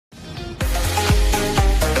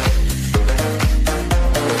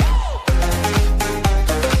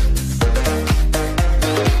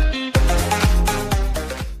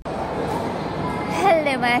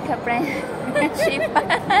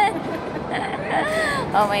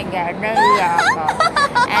Oh my god, nahiya ako.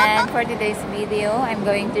 And for today's video, I'm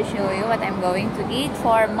going to show you what I'm going to eat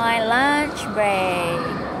for my lunch break.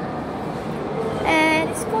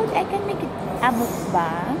 And it's called, I can make it a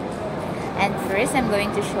mukbang. And first, I'm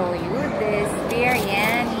going to show you this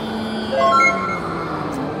biryani.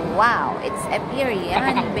 Wow, it's a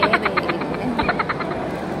biryani, baby. And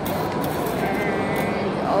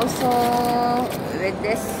also with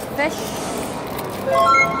this fish,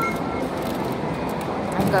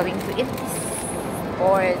 I'm going to eat this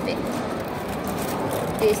for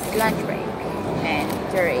this lunch break. And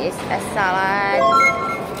there is a salad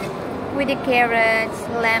with the carrots,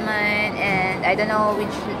 lemon, and I don't know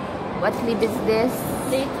what leaf is this?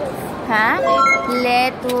 Lettuce. Huh?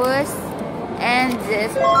 Lettuce. And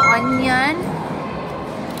this onion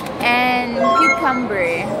and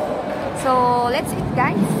cucumber. So let's eat,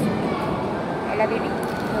 guys. I love you. You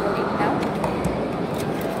will eat now.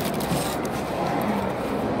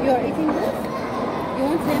 You are eating this? You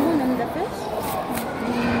want lemon on the fish?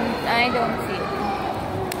 I don't see it.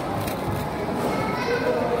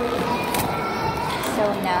 So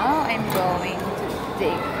now I'm going to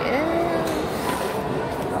take it.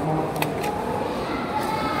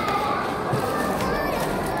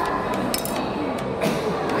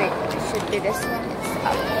 Wait, it should be this one. It's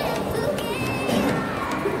up.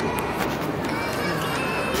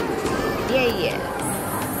 Yeah.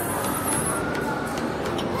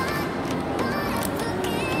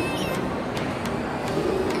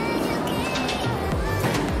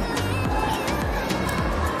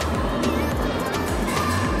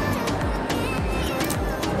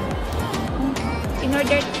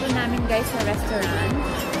 In-order po namin guys sa restaurant.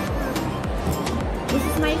 This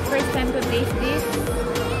is my first time to taste this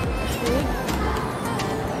food.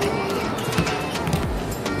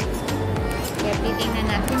 Kaya titingnan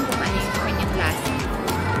natin kung ano yung kanyang lasa.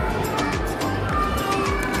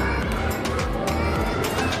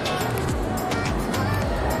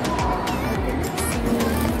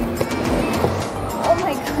 Oh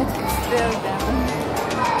my god, it's spilled down.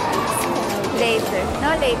 Later. No,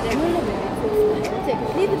 later.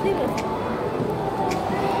 Leave it.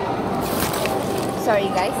 Sorry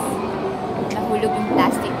guys, nahulog yung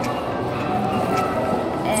plastic.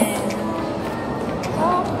 And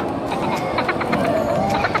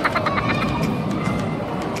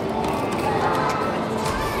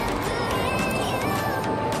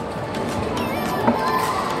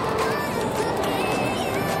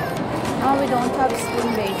we don't have spoon,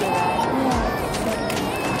 baby, right? Yeah.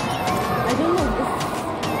 I don't know this.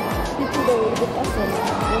 People don't eat it also.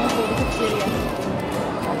 They want to eat it serious.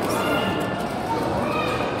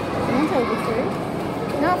 You want to eat it serious?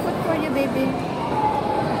 No, food for you, baby.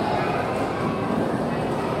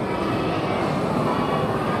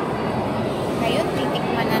 Ngayon,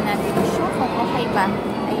 titikman na natin siya kung okay ba.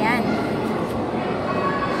 Ayan.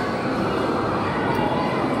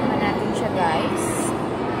 Tikman natin siya, guys.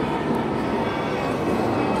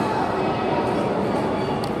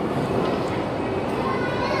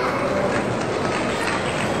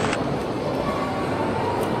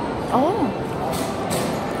 Oh,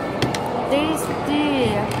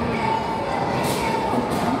 tasty.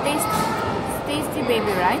 Tasty,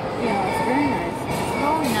 baby, right? Yeah, it's very nice.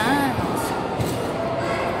 So nice.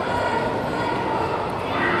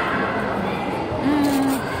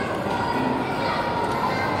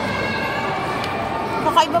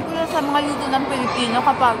 Kakaiba po sa mga luto ng Pilipino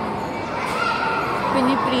kapag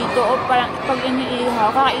piniprito o parang pag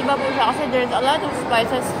iniihaw. Kakaiba po siya kasi there's a lot of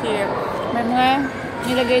spices here. May mga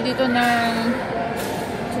nilagay dito ng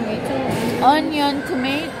Tomato. onion,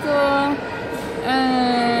 tomato,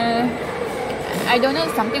 I don't know,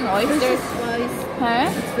 something oyster. Fish spice. Huh?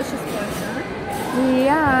 It's fish spice, huh?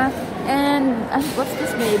 Yeah. And what's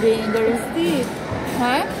this, baby? There is Tea.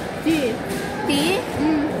 huh? Tea. Tea?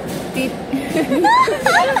 Tea.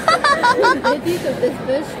 The teeth of this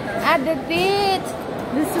fish. The teeth.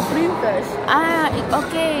 This supreme fish.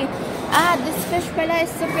 Okay. This fish pala is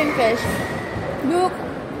supreme fish. Look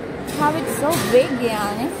how it's so big,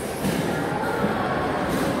 yani.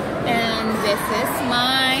 And this is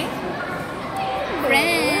my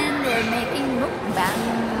friend. We're making mukbang.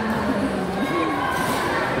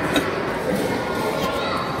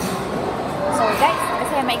 So guys,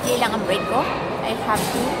 kasi maikli lang ang break ko. I have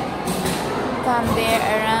to come there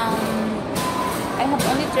around, I have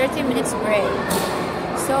only 30 minutes break.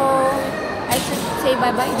 So, I should say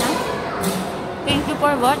bye-bye now. Thank you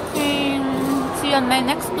for watching. See you on my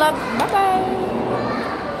next vlog. Bye-bye.